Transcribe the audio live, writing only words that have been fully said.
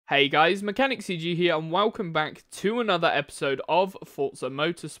Hey guys, Mechanic CG here and welcome back to another episode of Forza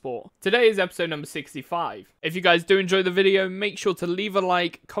Motorsport. Today is episode number 65. If you guys do enjoy the video, make sure to leave a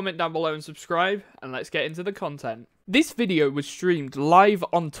like, comment down below and subscribe, and let's get into the content. This video was streamed live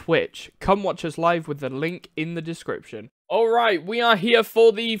on Twitch. Come watch us live with the link in the description. Alright, we are here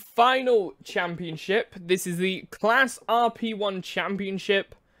for the final championship. This is the Class R-P1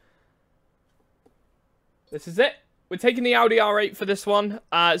 championship. This is it. We're taking the Audi R8 for this one,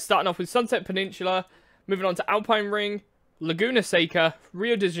 starting off with Sunset Peninsula, moving on to Alpine Ring, Laguna Seca,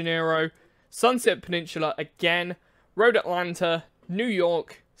 Rio de Janeiro, Sunset Peninsula again, Road Atlanta, New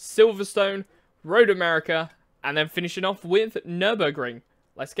York, Silverstone, Road America, and then finishing off with Nürburgring.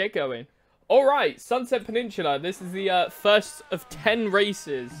 Let's get going. Alright, Sunset Peninsula, this is the first of 10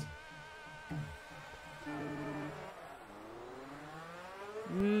 races.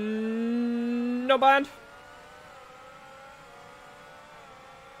 Not bad.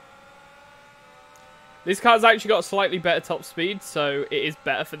 This car's actually got a slightly better top speed, so it is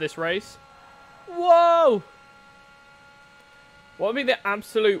better for this race. Whoa! What would be the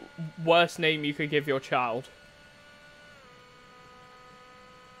absolute worst name you could give your child?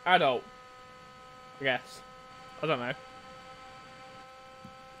 Adult. I guess. I don't know.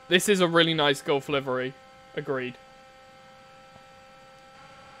 This is a really nice Golf livery. Agreed.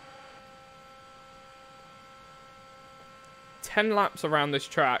 "10 laps around this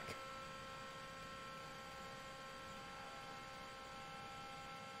track.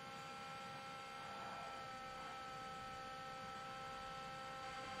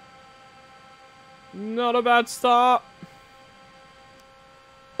 Not a bad start.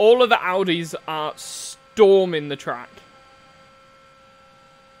 All of the Audis are storming the track.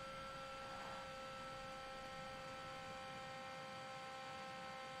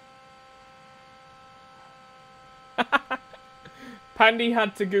 Pandy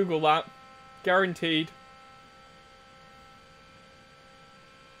had to Google that. Guaranteed.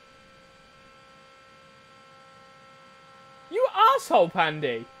 You asshole,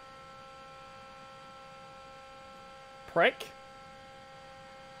 Pandy. Prick.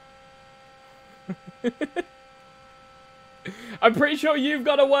 I'm pretty sure you've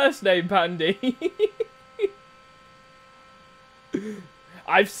got a worse name, Pandy.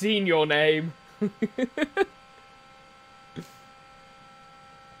 I've seen your name.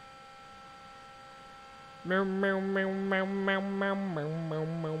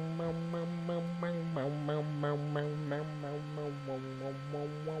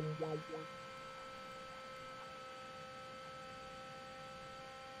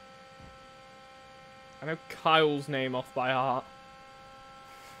 I know Kyle's name off by heart.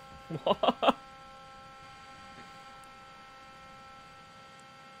 What?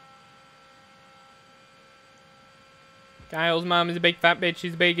 Kyle's mom is a big fat bitch.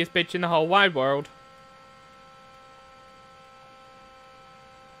 She's the biggest bitch in the whole wide world.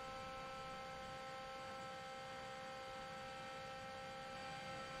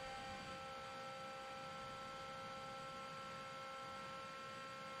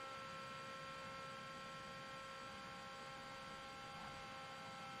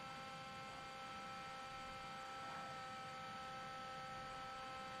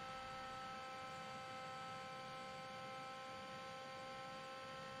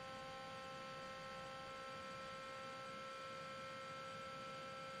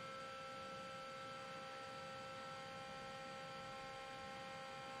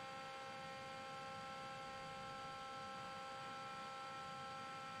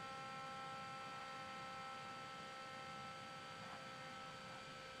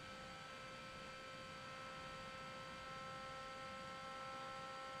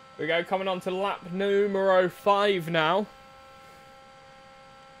 We go, coming on to lap numero 5 now.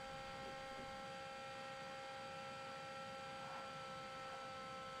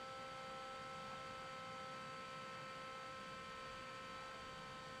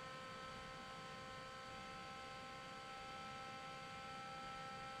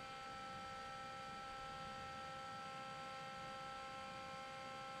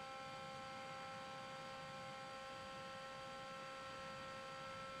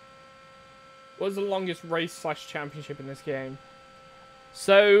 What was the longest race / championship in this game?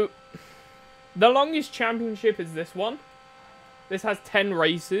 So, the longest championship is this one. This has 10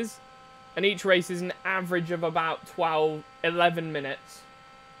 races, and each race is an average of about 11 minutes.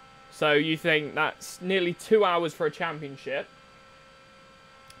 So you think that's nearly 2 hours for a championship.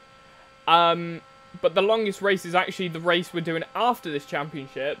 But the longest race is actually the race we're doing after this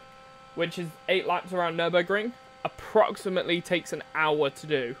championship, which is 8 laps around Nürburgring. Approximately takes an hour to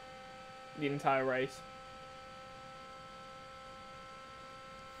do the entire race.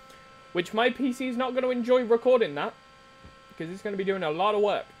 Which my PC is not going to enjoy recording that. Because it's going to be doing a lot of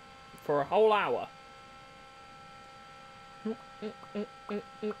work. For a whole hour.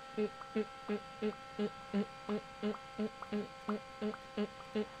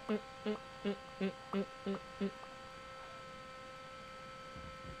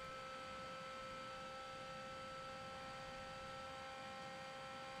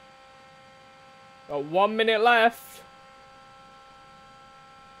 Got 1 minute left.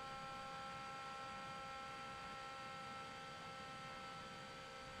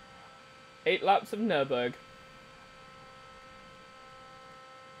 Eight laps of Nürburgring.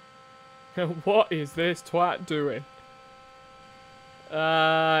 What is this twat doing?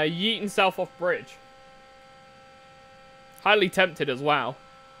 Yeeting himself off bridge. Highly tempted as well.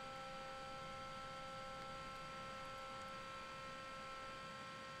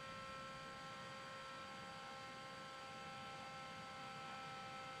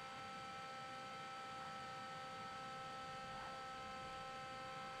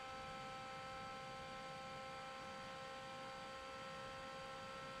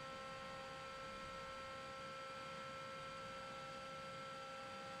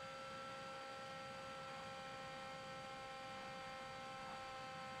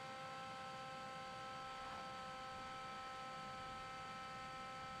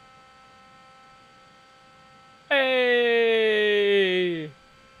 Hey!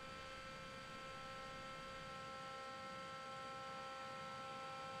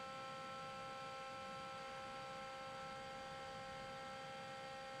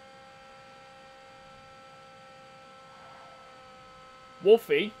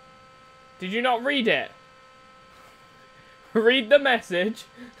 Wolfie, did you not read it? Read the message.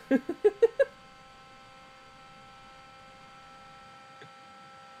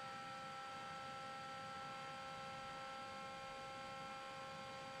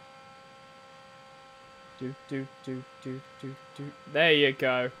 There you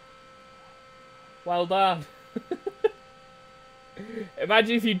go. Well done.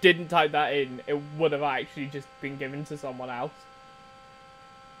 Imagine if you didn't type that in, it would have actually just been given to someone else.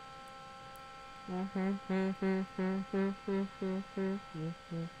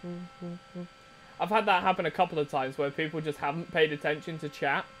 I've had that happen a couple of times where people just haven't paid attention to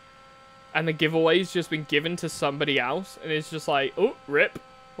chat and the giveaway's just been given to somebody else and it's just like, oh, rip.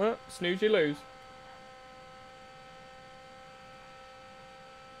 Well, snooze, you lose.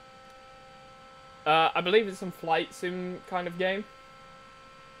 I believe it's some flight sim kind of game.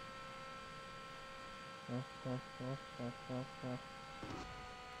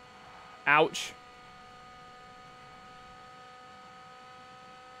 Ouch.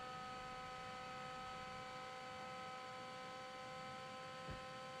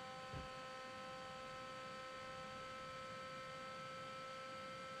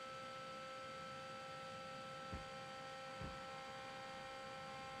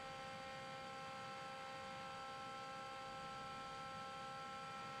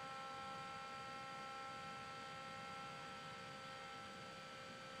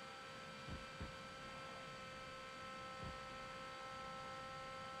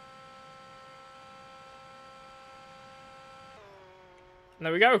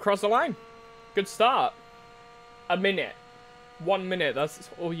 There we go, across the line. Good start. A minute. 1 minute,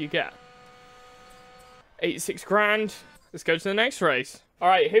 that's all you get. 86 grand. Let's go to the next race.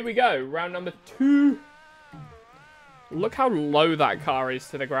 Alright, here we go. Round number 2. Look how low that car is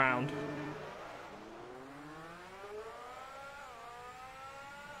to the ground.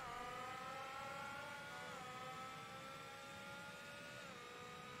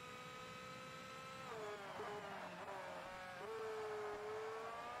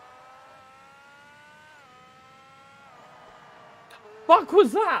 Fuck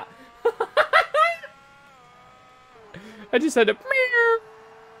was that? I just had a meow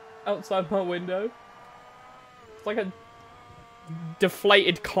outside my window. It's like a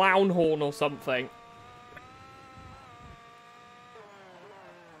deflated clown horn or something.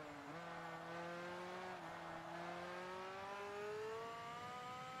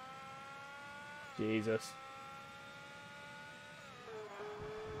 Jesus.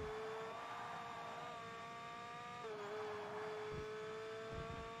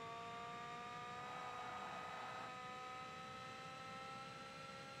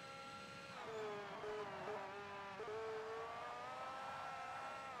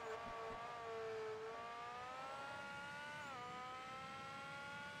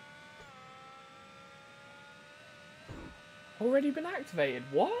 Already been activated.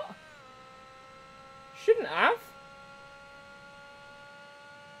 What? Shouldn't have.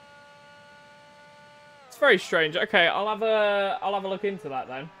 It's very strange. Okay, I'll have a look into that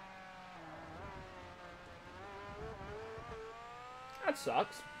then. That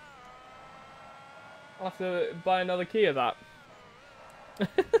sucks. I'll have to buy another key of that.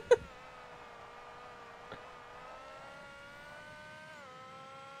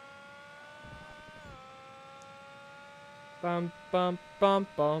 Bum bum bum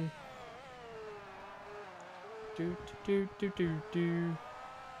bum. Do do do do do do.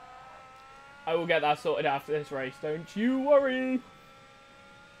 I will get that sorted after this race. Don't you worry.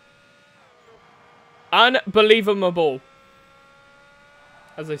 Unbelievable.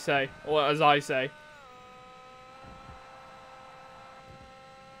 As they say, or as I say.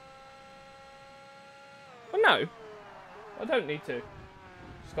 Oh no, I don't need to.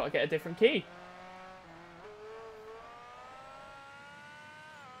 Just got to get a different key.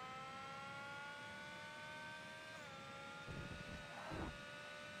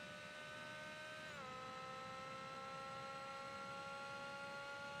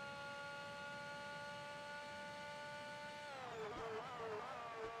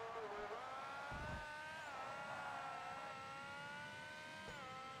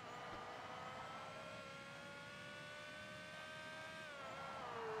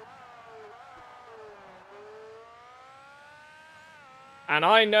 And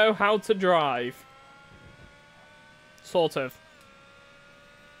I know how to drive. Sort of.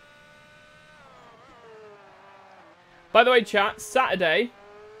 By the way, chat, Saturday,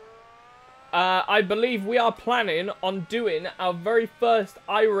 I believe we are planning on doing our very first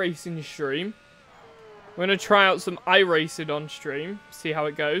iRacing stream. We're going to try out some iRacing on stream, see how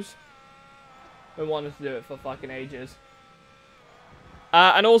it goes. Been wanting to do it for fucking ages.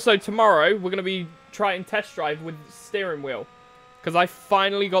 And also tomorrow, we're going to be trying test drive with steering wheel. Because I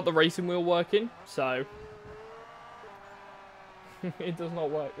finally got the racing wheel working, so... it does not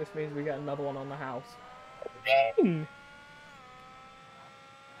work. This means we get another one on the house.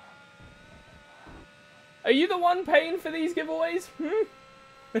 Are you the one paying for these giveaways?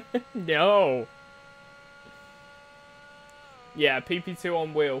 No. Yeah, PP2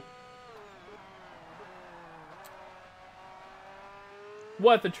 on wheel.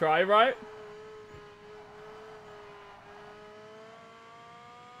 Worth a try, right?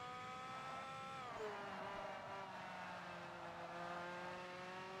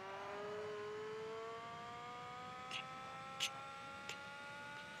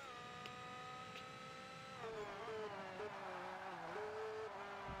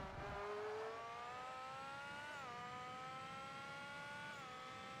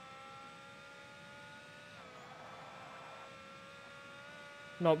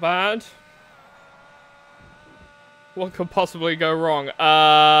 Not bad. What could possibly go wrong?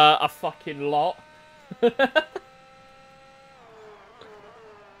 A fucking lot.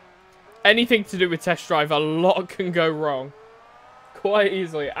 Anything to do with test drive, a lot can go wrong. Quite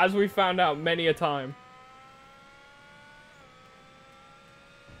easily, as we found out many a time.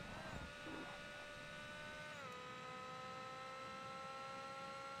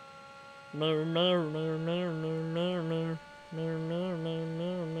 No, no, no, no, no, no, no. No, no, no,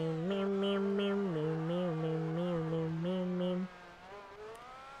 no, no, no, no, no, no, no, no, no.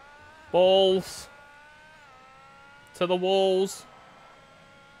 Balls. To the walls.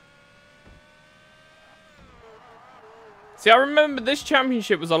 See, I remember this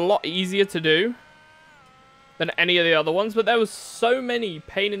championship was a lot easier to do than any of the other ones, but there was so many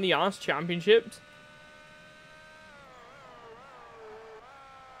pain in the ass championships.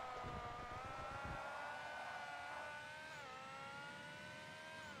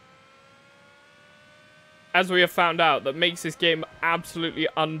 As we have found out, that makes this game absolutely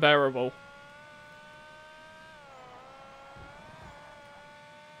unbearable.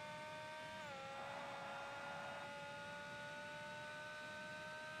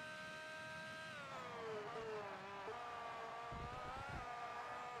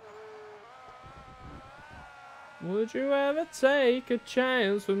 Would you ever take a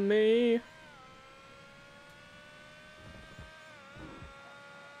chance with me?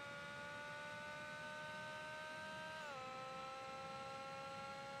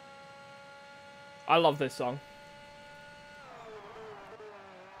 I love this song.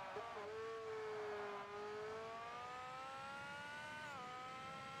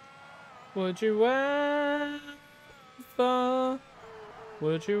 Would you ever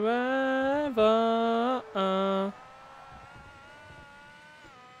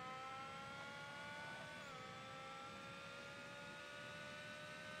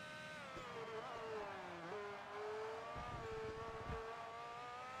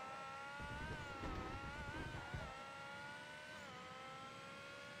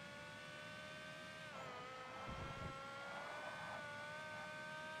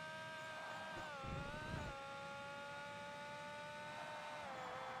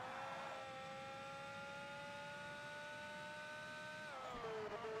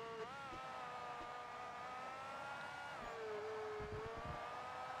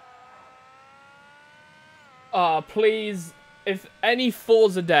Please, if any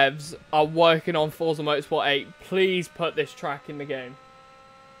Forza devs are working on Forza Motorsport 8, please put this track in the game.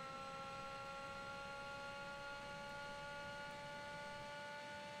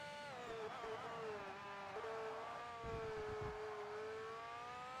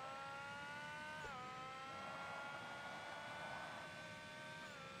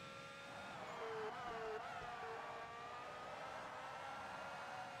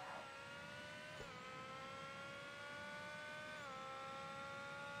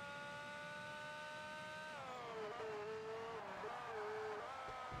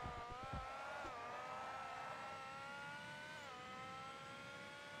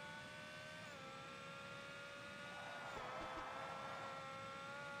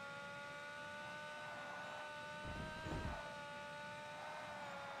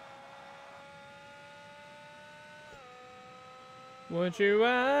 Would you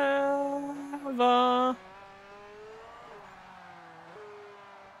ever?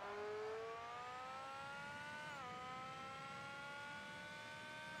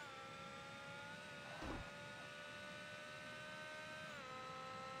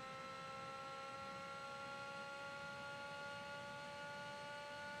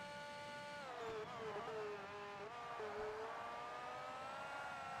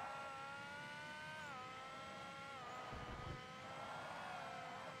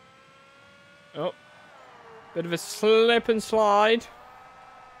 Oh, bit of a slip and slide.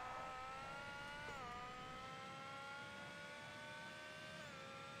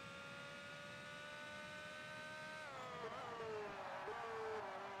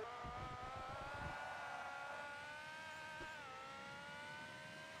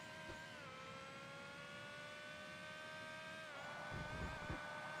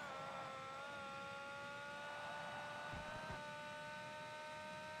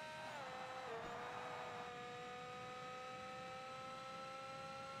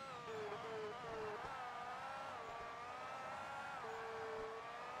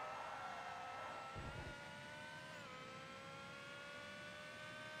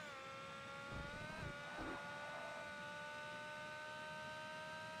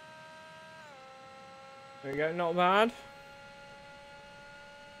 There we go, not bad.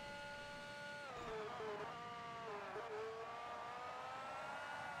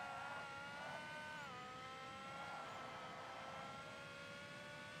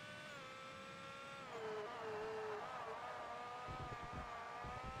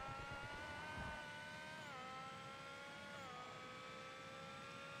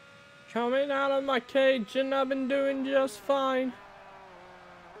 Coming out of my cage and I've been doing just fine.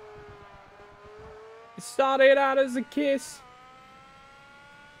 It started out as a kiss.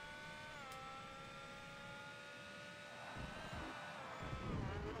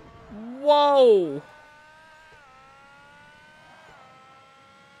 Whoa!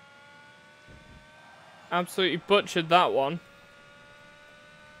 Absolutely butchered that one.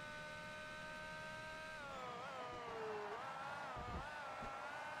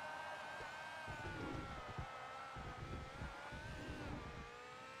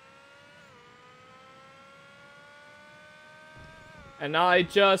 And I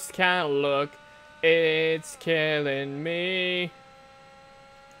just can't look, it's killing me.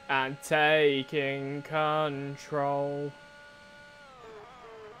 And taking control.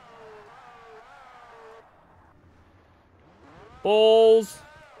 Balls.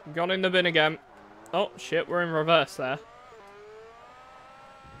 Gone in the bin again. Oh shit, we're in reverse there.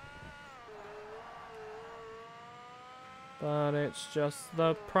 But it's just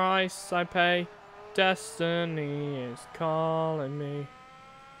the price I pay. Destiny is calling me.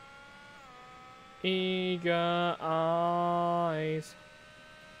 Eager eyes.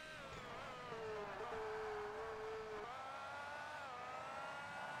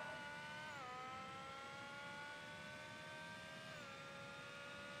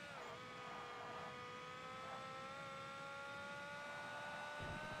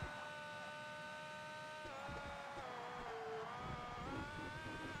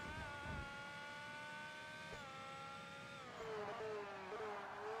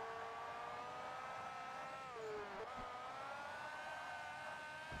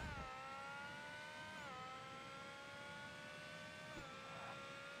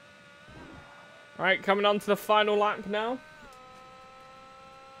 Alright, coming on to the final lap now.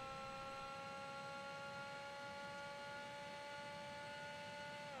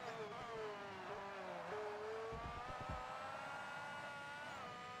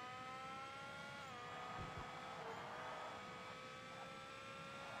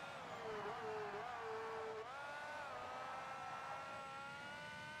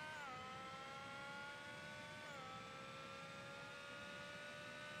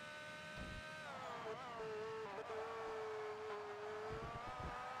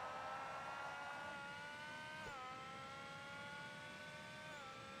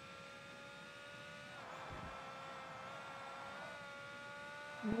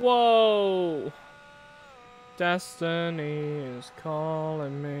 Whoa! Destiny is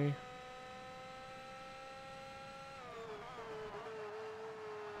calling me.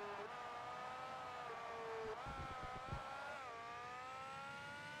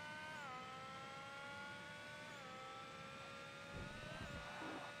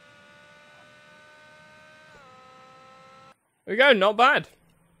 There we go, not bad.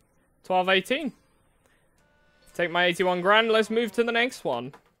 12.18. Take my 81 grand, let's move to the next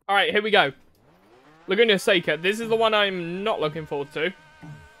one. Alright, here we go. Laguna Seca. This is the one I'm not looking forward to.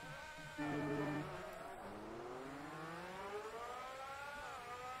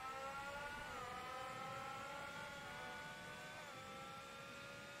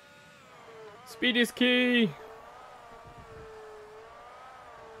 Speed is key.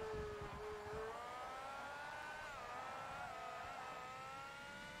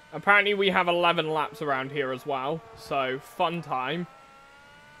 Apparently we have 11 laps around here as well, so fun time.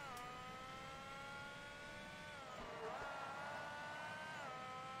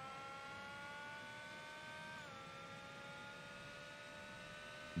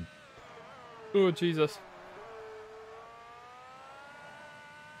 Oh, Jesus.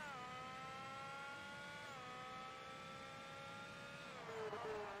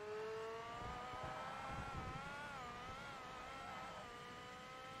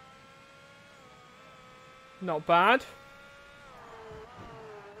 Not bad.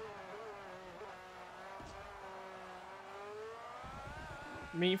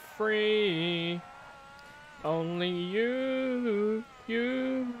 Me free. Only you.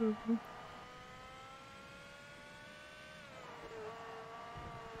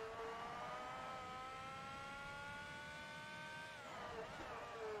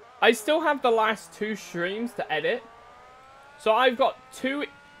 I still have the last 2 streams to edit. So I've got 2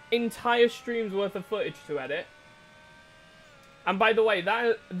 entire streams worth of footage to edit. And by the way,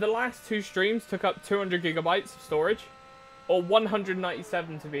 the last 2 streams took up 200 gigabytes of storage. Or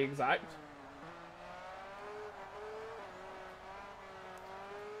 197 to be exact.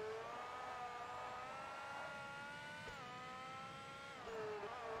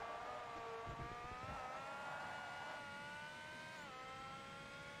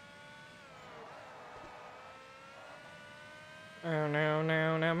 Oh no.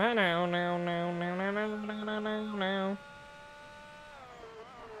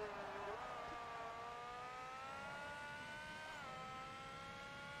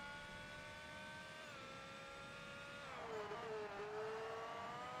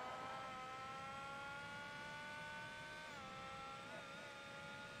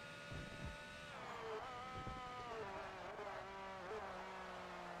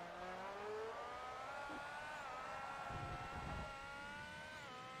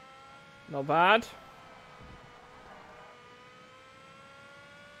 Not bad.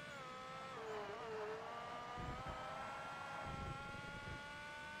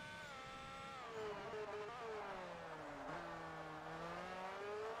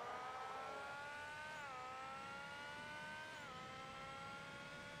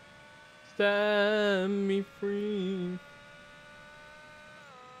 Set me free.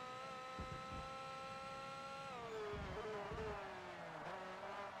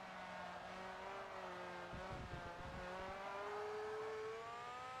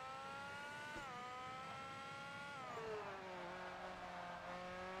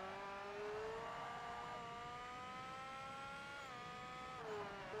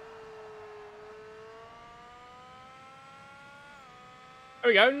 There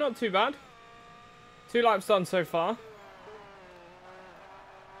we go, not too bad. 2 laps done so far.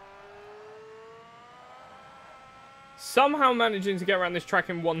 Somehow managing to get around this track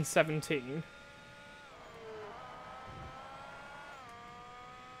in 1:17.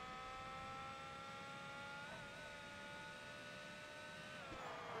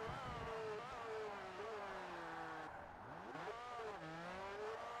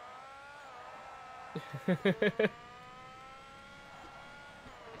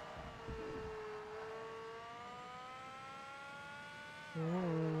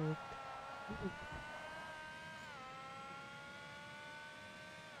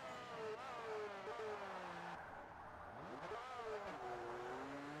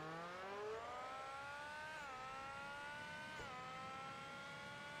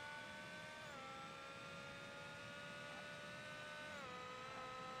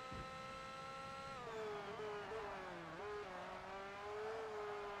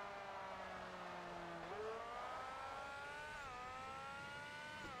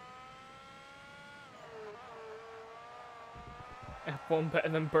 F1 better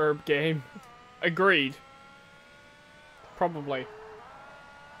than Burb game. Agreed. Probably.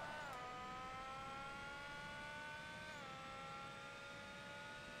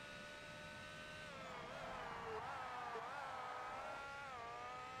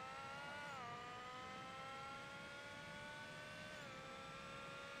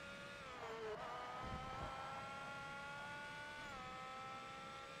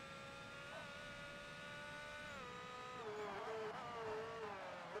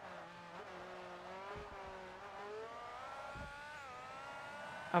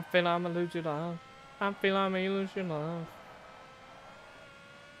 I feel I'm losing love. I feel I'm losing love.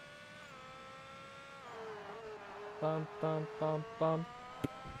 Bum bum bum bum.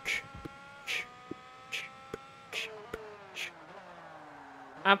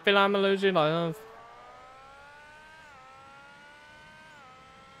 I feel I'm losing love.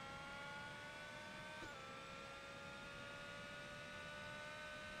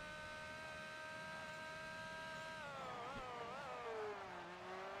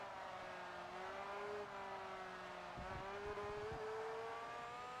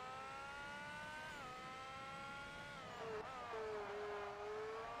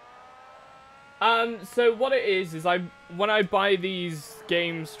 So what it is when I buy these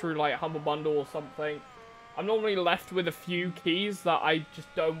games through like Humble Bundle or something, I'm normally left with a few keys that I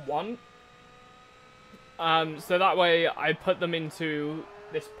just don't want. So that way I put them into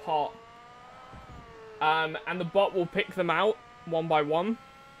this pot. And the bot will pick them out one by one.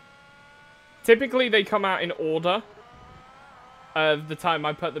 Typically they come out in order of the time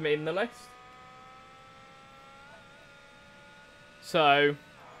I put them in the list. So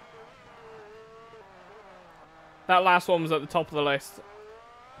that last one was at the top of the list.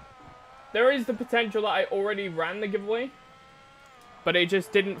 There is the potential that I already ran the giveaway, but it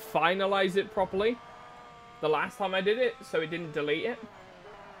just didn't finalize it properly the last time I did it, so it didn't delete it.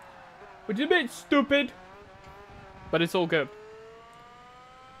 Which is a bit stupid, but it's all good.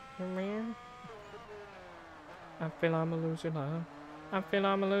 I feel I'm a loser now. I feel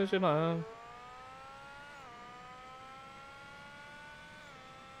I'm a loser now.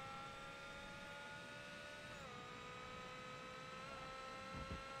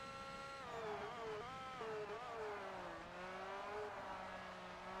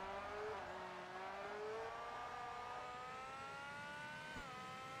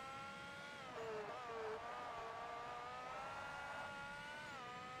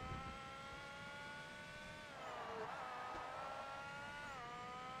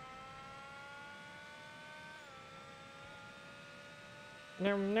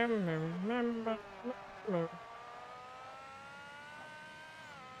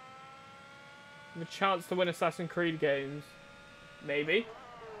 The chance to win Assassin's Creed games. Maybe.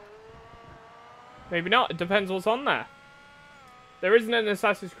 Maybe not. It depends what's on there. There isn't an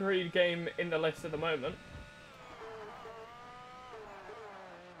Assassin's Creed game in the list at the moment.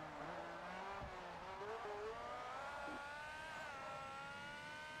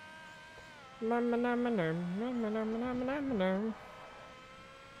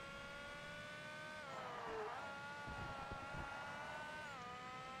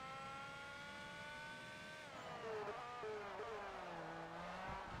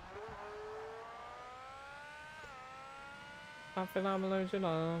 I feel I'm losing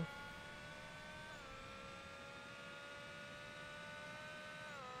love.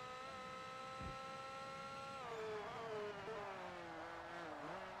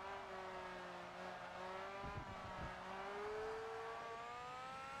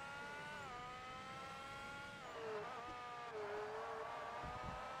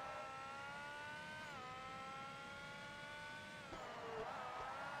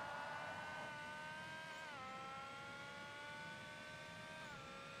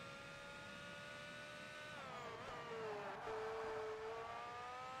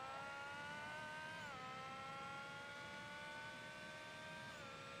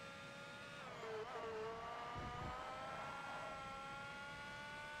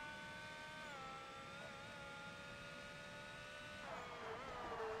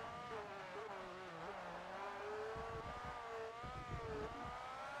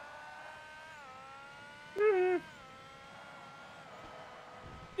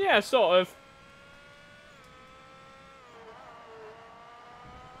 Yeah, sort of.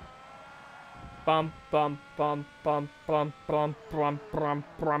 Bum bum bum bum bum bum bum bum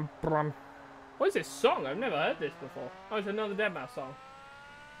bum bum. What is this song? I've never heard this before. Oh, it's another Deadmau5 song.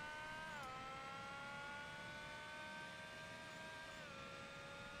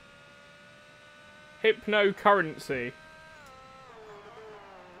 Hypnocurrency.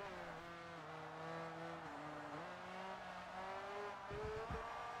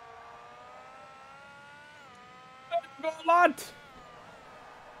 Go, lad!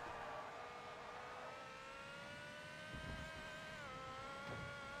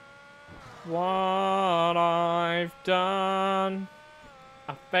 What I've done,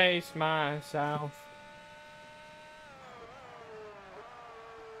 I face myself.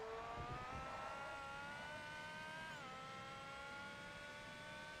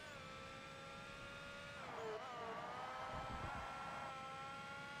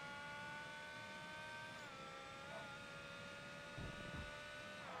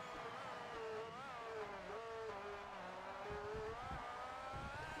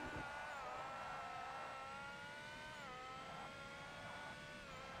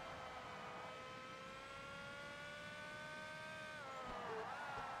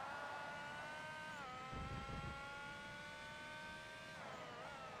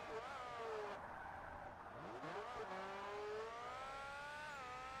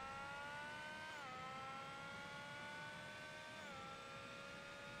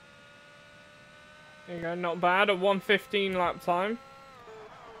 There you go, not bad. A 1:15 lap time.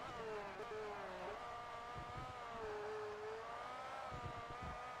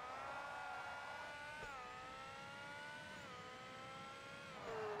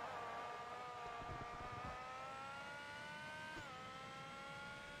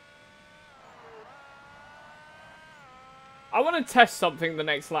 I want to test something the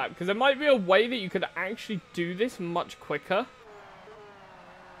next lap, because there might be a way that you could actually do this much quicker.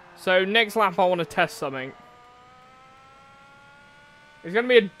 So, next lap I want to test something. It's going to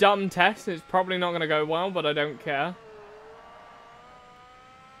be a dumb test, it's probably not going to go well, but I don't care.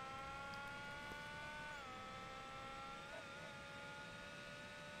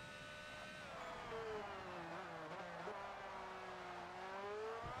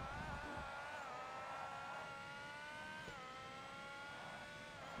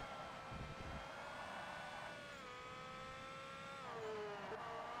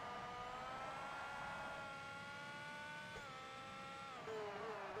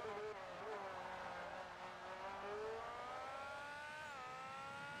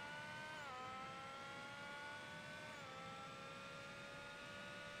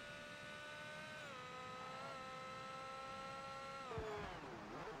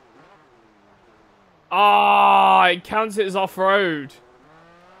 Ah, it counts it as off-road.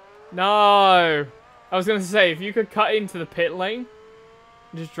 No. I was going to say, if you could cut into the pit lane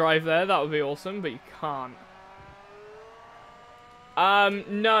and just drive there, that would be awesome, but you can't.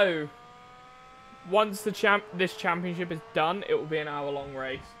 No. Once this championship is done, it will be an hour-long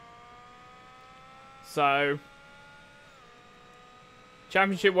race. So,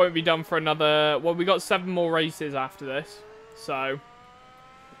 championship won't be done for another... Well, we got 7 more races after this. So,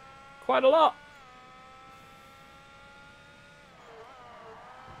 quite a lot.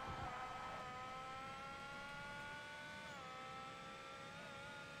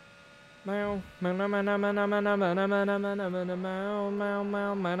 Meow, meow, meow, meow, meow, meow, meow, meow, meow, meow, meow, meow, meow, meow,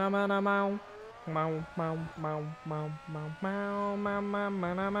 meow, meow, meow, meow, meow. Meow, meow, meow, meow, meow, meow, meow,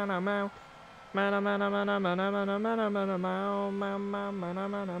 meow, meow, meow, meow. Meow, meow, meow, meow, meow, meow, meow, meow, meow, meow, meow, meow, meow, meow,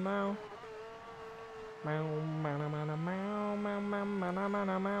 meow, meow, meow. Meow, meow, meow, meow, meow, meow, meow, meow, meow,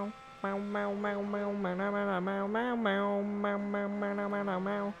 meow, meow. Meow, meow, meow, meow, meow, meow, meow, meow, meow, meow, meow, meow, meow, meow, meow,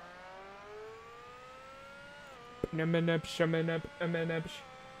 meow. Eminep, sheminep, eminep,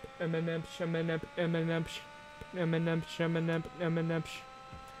 eminep, sheminep, eminep, eminep, sheminep, eminep.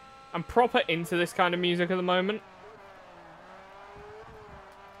 I'm proper into this kind of music at the moment.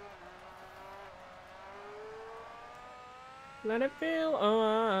 Let it feel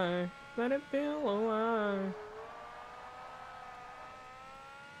alive. Let it feel alive.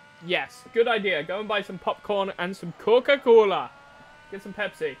 Yes, good idea. Go and buy some popcorn and some Coca-Cola. Get some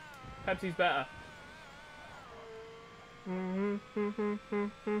Pepsi. Pepsi's better.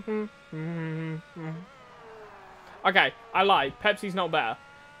 Okay, I lied. Pepsi's not better.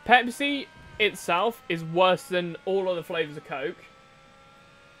 Pepsi itself is worse than all other flavors of Coke.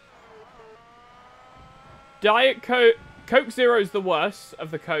 Diet Coke... Coke Zero's the worst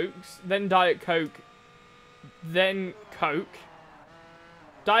of the Cokes. Then Diet Coke. Then Coke.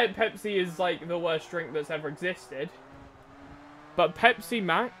 Diet Pepsi is like the worst drink that's ever existed. But Pepsi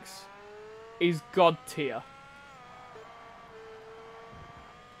Max is God tier.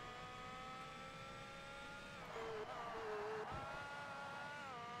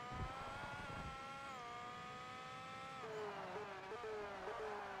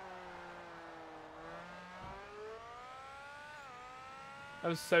 I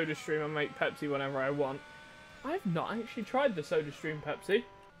have a Soda Stream. I make Pepsi whenever I want. I have not actually tried the Soda Stream Pepsi. I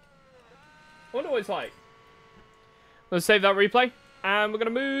wonder what it's like. Let's save that replay. And we're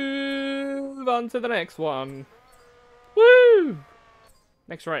going to move on to the next one. Woo!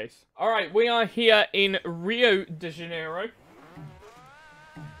 Next race. Alright, we are here in Rio de Janeiro.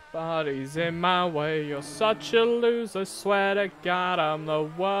 Body's in my way, you're such a loser. Swear to God, I'm the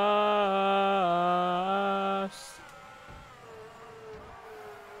worst.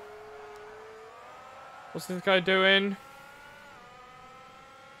 What's this guy doing?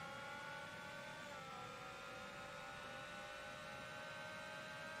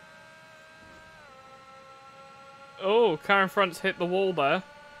 Oh, car in front's hit the wall there.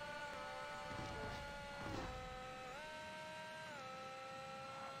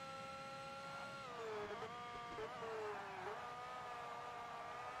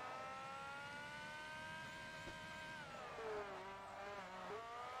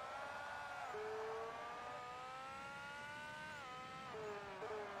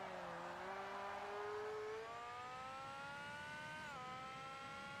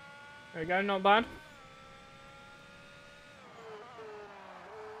 There we go, not bad.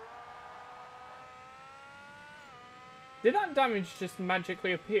 that damage just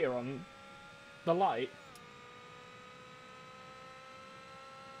magically appear on the light?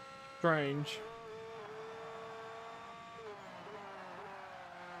 Strange.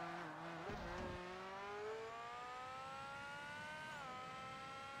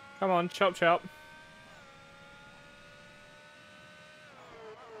 Come on, chop chop.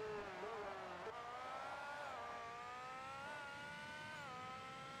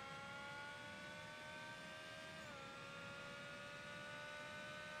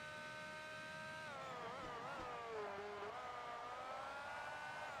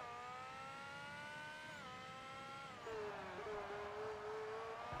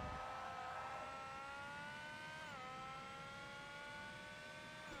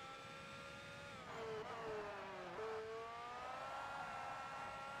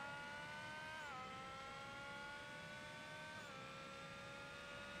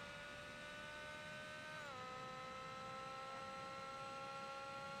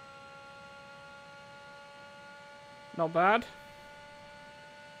 Not bad.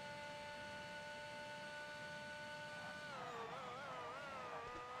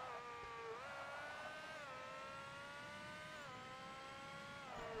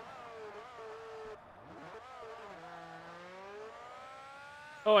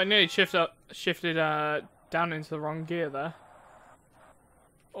 Oh, I nearly shifted down into the wrong gear there.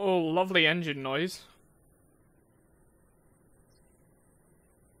 Oh, lovely engine noise.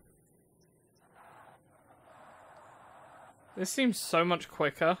 This seems so much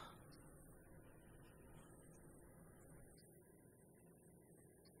quicker.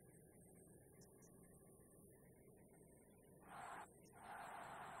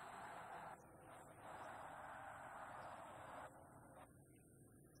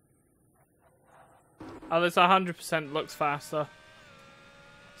 Oh, this 100% looks faster.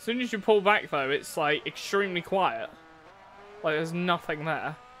 As soon as you pull back, though, it's like extremely quiet. Like there's nothing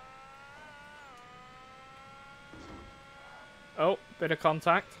there. Oh, bit of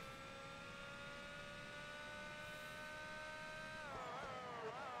contact.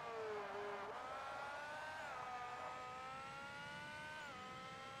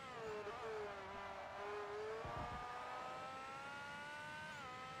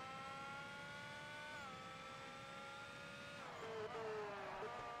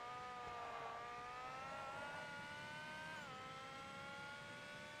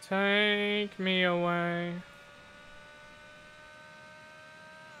 Take me away.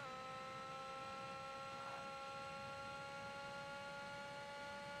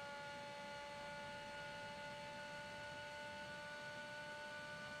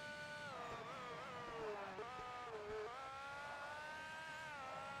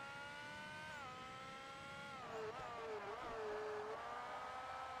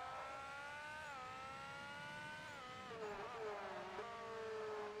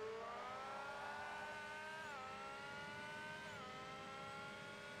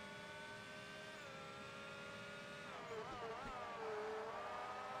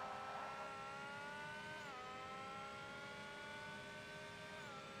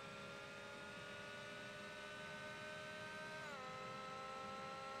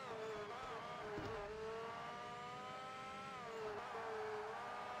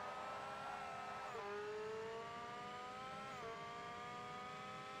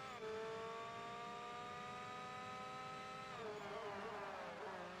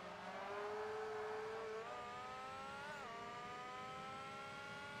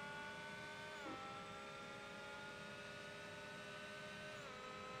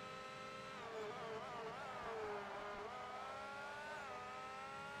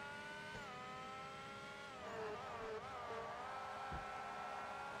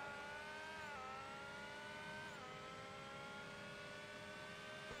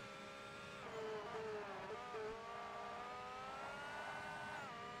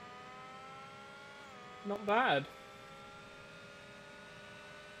 Not bad.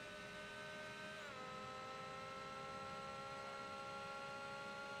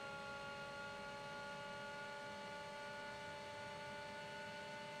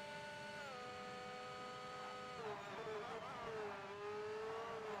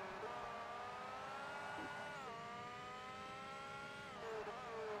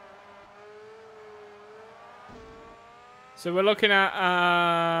 So we're looking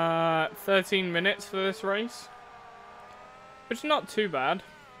at 13 minutes for this race, which is not too bad.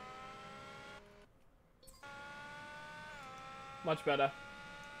 Much better.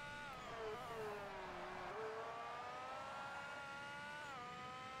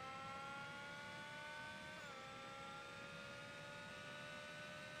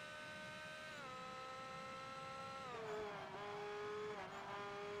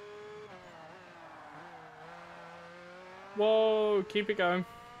 Whoa, keep it going.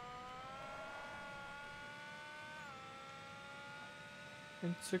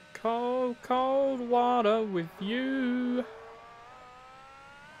 It's a cold, cold water with you.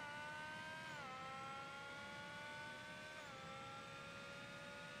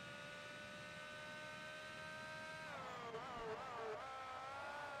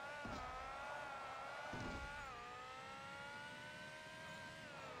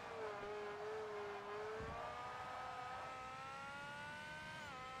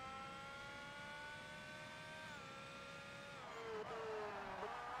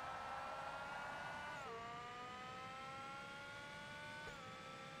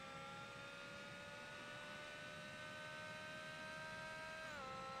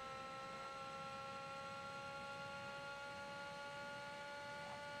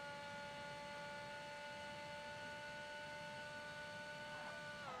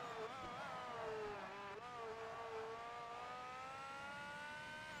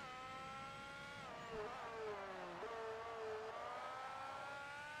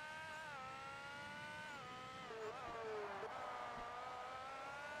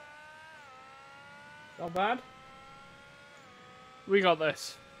 Not bad. We got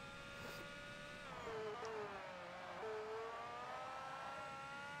this.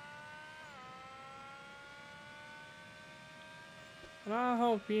 And I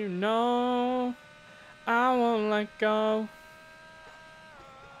hope you know I won't let go.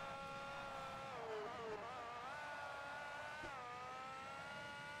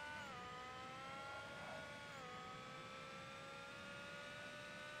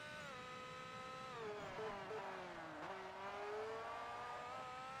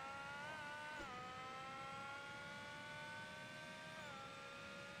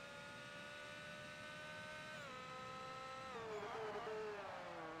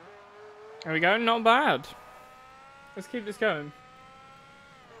 There we go, not bad. Let's keep this going.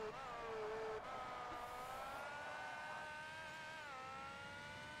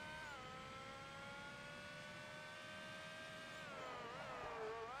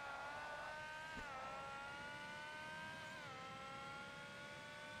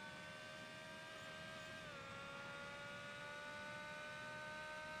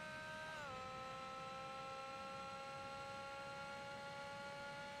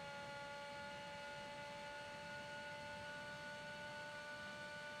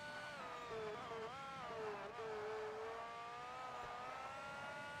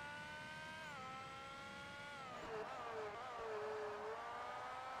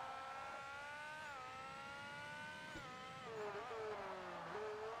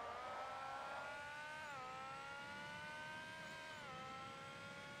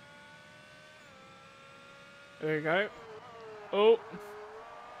 There we go. Oh.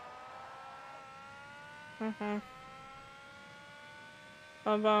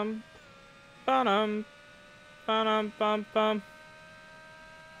 Bum bum. Ba-dum. Ba-dum bum bum.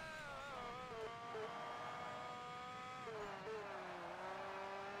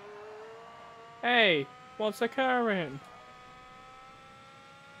 Hey, what's occurring?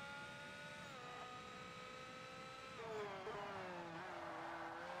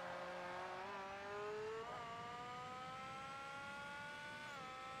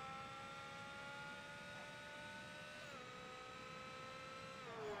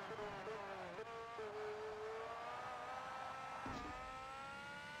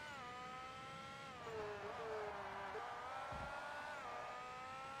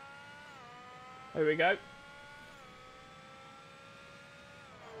 There we go.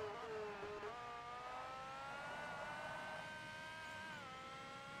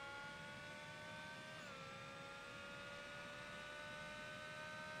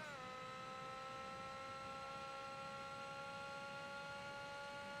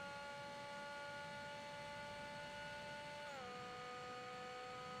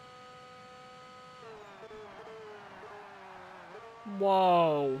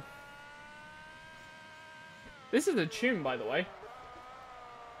 Whoa. This is a tune, by the way.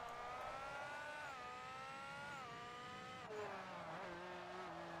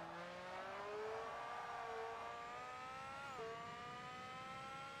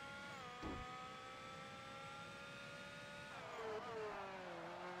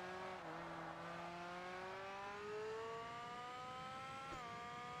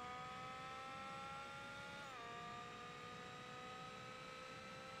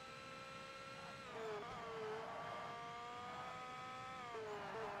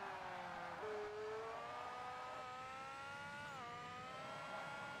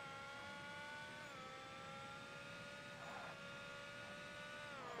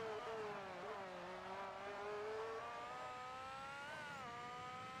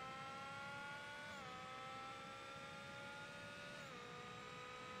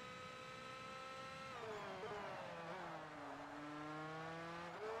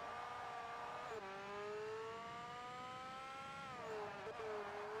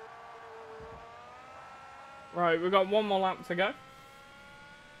 Right, we've got one more lap to go.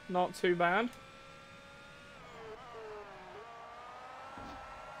 Not too bad.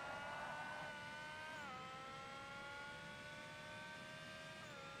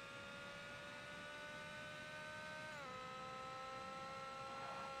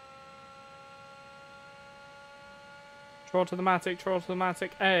 Troll to the Matic, troll to the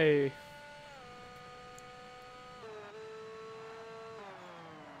Matic, hey.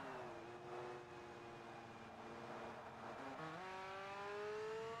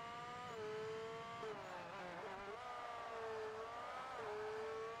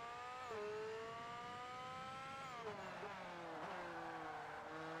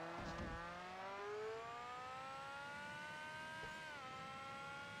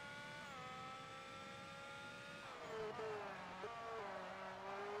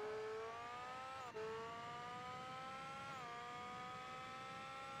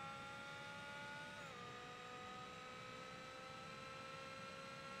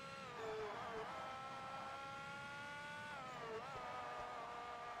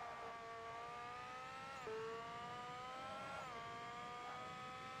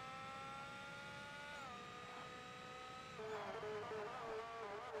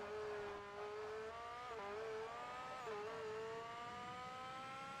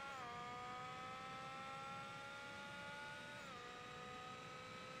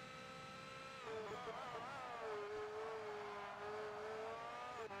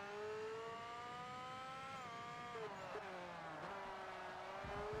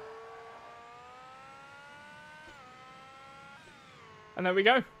 And there we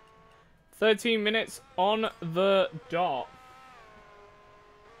go. 13 minutes on the dot.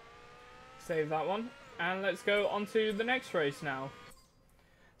 Save that one. And let's go on to the next race now.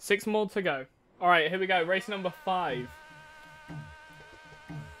 6 more to go. Alright, here we go. Race number 5.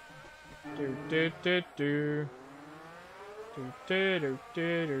 Do do do do. Do do do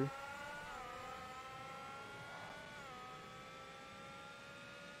do do.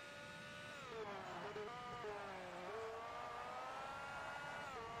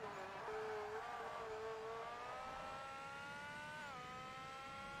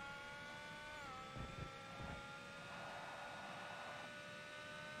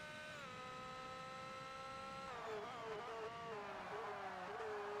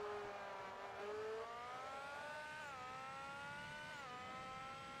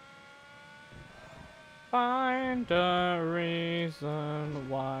 Find a reason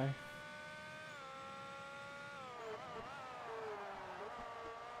why.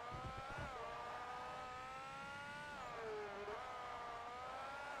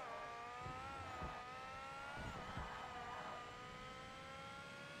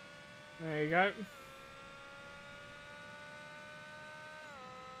 There you go.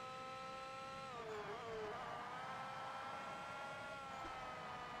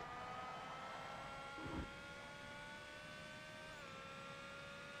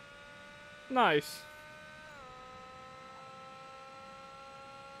 Nice.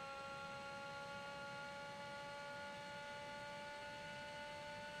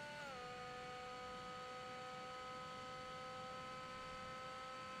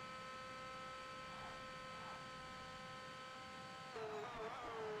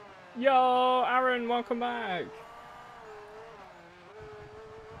 Yo, Aaron, welcome back.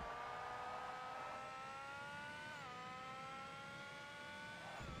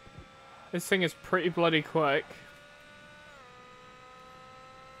 This thing is pretty bloody quick.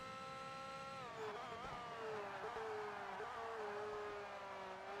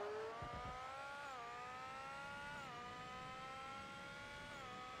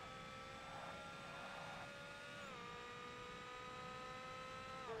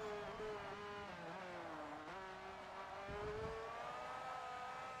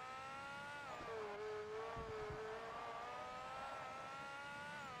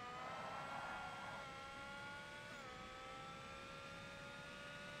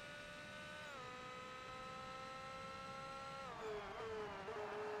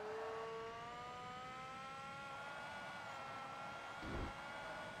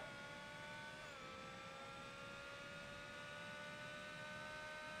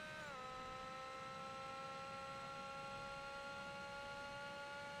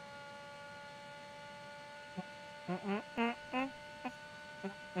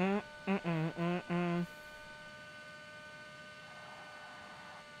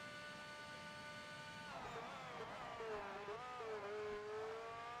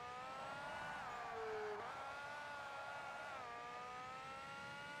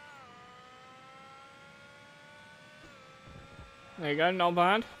 There you go, not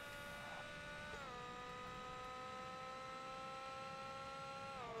bad.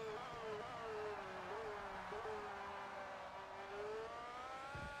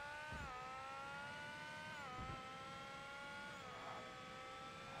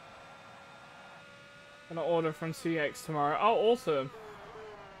 Gonna order from CX tomorrow. Oh, awesome.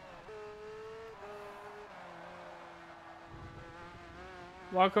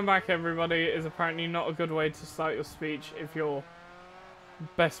 Welcome back, everybody. Is apparently not a good way to start your speech if you're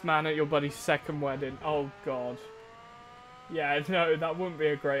best man at your buddy's second wedding. Oh, God. Yeah, no, that wouldn't be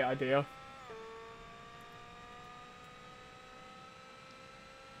a great idea.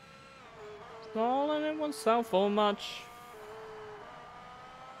 All in oneself or much.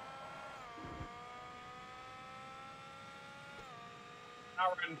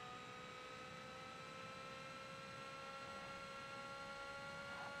 Aaron.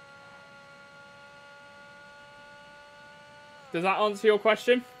 Does that answer your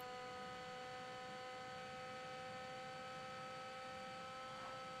question?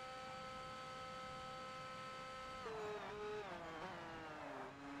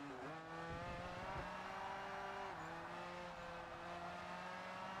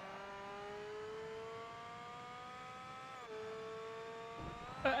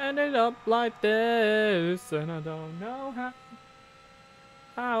 I ended up like this, and I don't know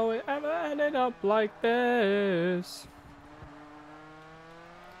how it ever ended up like this.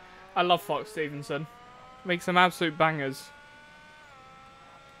 I love Fox Stevenson. Makes some absolute bangers.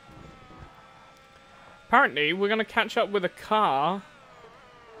 Apparently, we're going to catch up with a car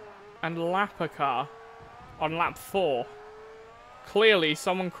and lap a car on lap 4. Clearly,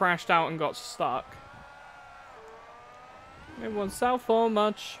 someone crashed out and got stuck. It won't sell for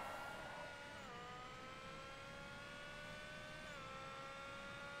much.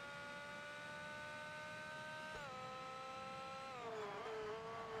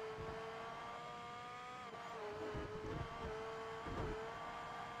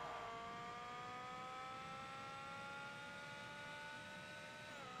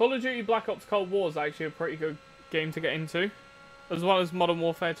 Call of Duty Black Ops Cold War is actually a pretty good game to get into, as well as Modern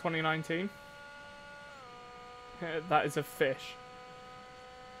Warfare 2019. That is a fish.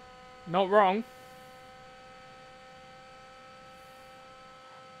 Not wrong.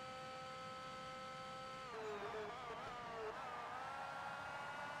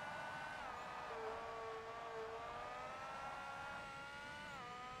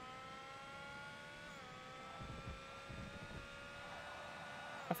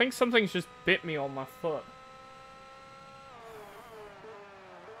 I think something's just bit me on my foot.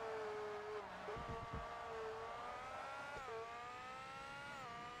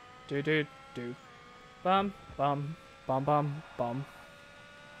 Do do do. Bum bum bum bum bum.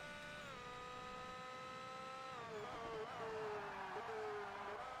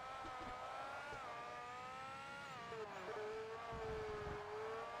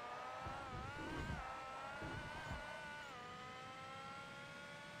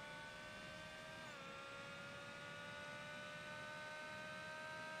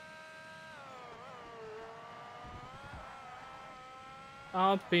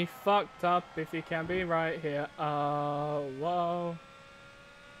 I'll be fucked up if you can be right here. Oh, whoa.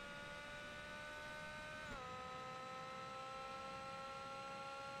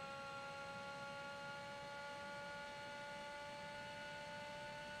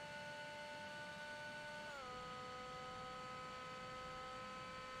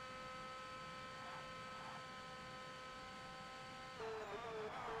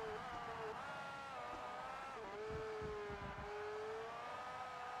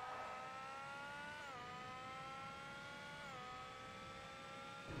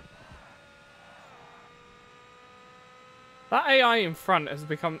 That AI in front has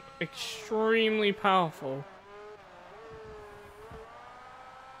become extremely powerful.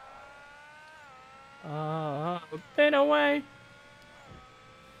 Been away.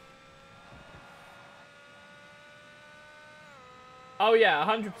 Oh yeah,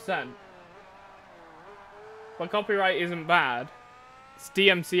 100%. But copyright isn't bad. It's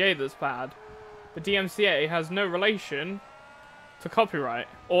DMCA that's bad. But DMCA has no relation to copyright.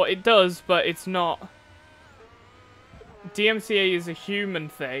 Or it does, but it's not. DMCA is a human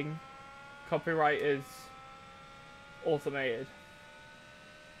thing. Copyright is automated.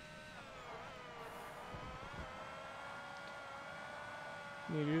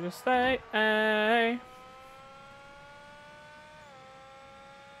 Need you to stay.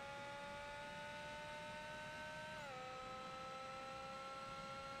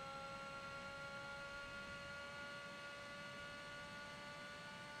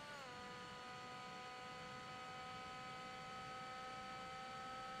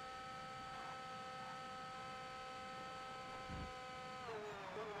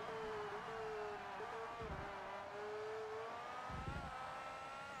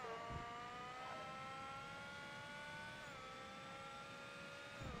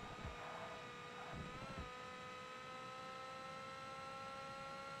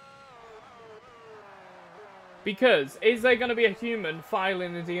 Because, is there going to be a human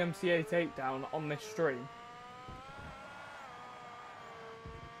filing a DMCA takedown on this stream?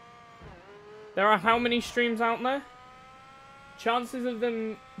 There are how many streams out there? Chances of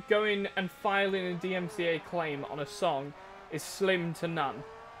them going and filing a DMCA claim on a song is slim to none.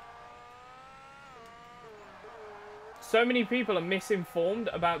 So many people are misinformed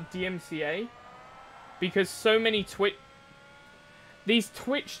about DMCA because so many these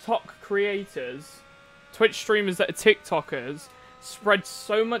Twitch talk creators, Twitch streamers that are TikTokers, spread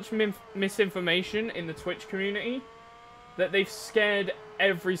so much misinformation in the Twitch community that they've scared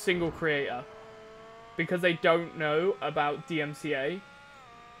every single creator because they don't know about DMCA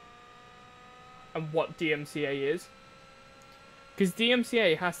and what DMCA is. Because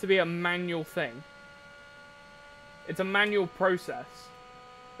DMCA has to be a manual thing. It's a manual process.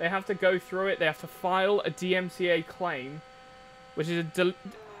 They have to go through it. They have to file a DMCA claim, which is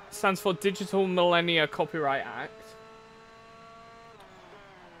stands for Digital Millennia Copyright Act.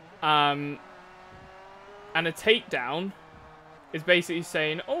 And a takedown is basically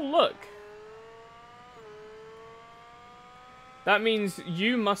saying, oh look, that means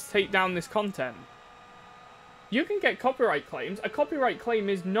you must take down this content. You can get copyright claims. A copyright claim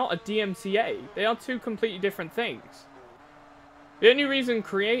is not a DMCA. They are two completely different things. The only reason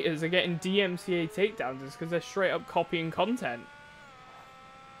creators are getting DMCA takedowns is because they're straight up copying content.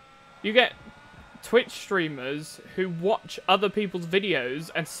 You get Twitch streamers who watch other people's videos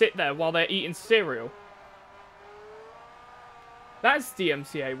and sit there while they're eating cereal. That's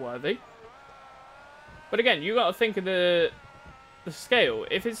DMCA worthy. But again, you gotta think of the scale.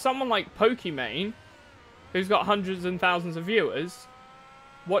 If it's someone like Pokimane, who's got hundreds and thousands of viewers,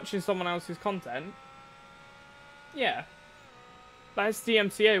 watching someone else's content, yeah, that's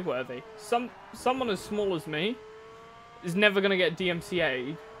DMCA worthy. Someone as small as me is never gonna get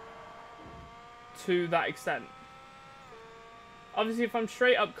DMCA to that extent. Obviously, if I'm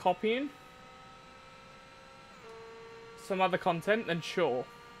straight up copying some other content, then sure.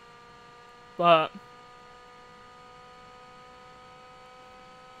 But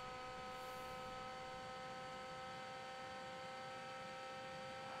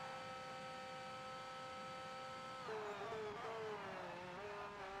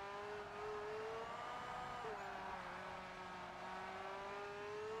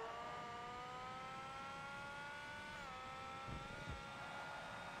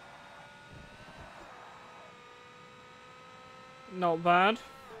not bad.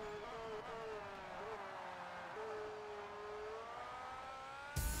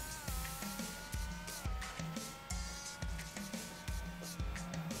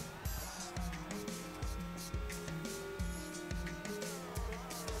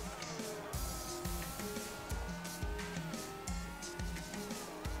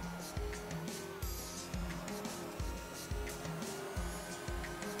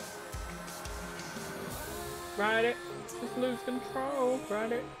 Ride it, just lose control.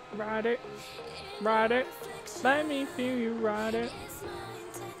 Ride it, ride it, ride it. Let me feel you ride it.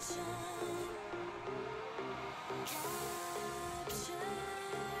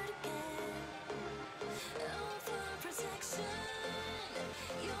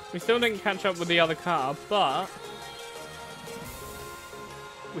 We still didn't catch up with the other car, but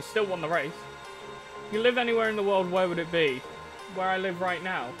we still won the race. If you live anywhere in the world, where would it be? Where I live right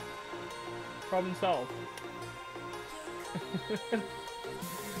now. Problem solved.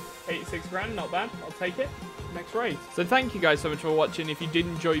 86 grand, not bad. I'll take it. Next race. So thank you guys so much for watching. If you did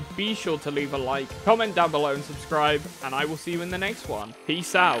enjoy, be sure to leave a like, comment down below and subscribe, and I will see you in the next one.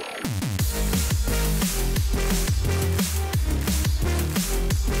 Peace out.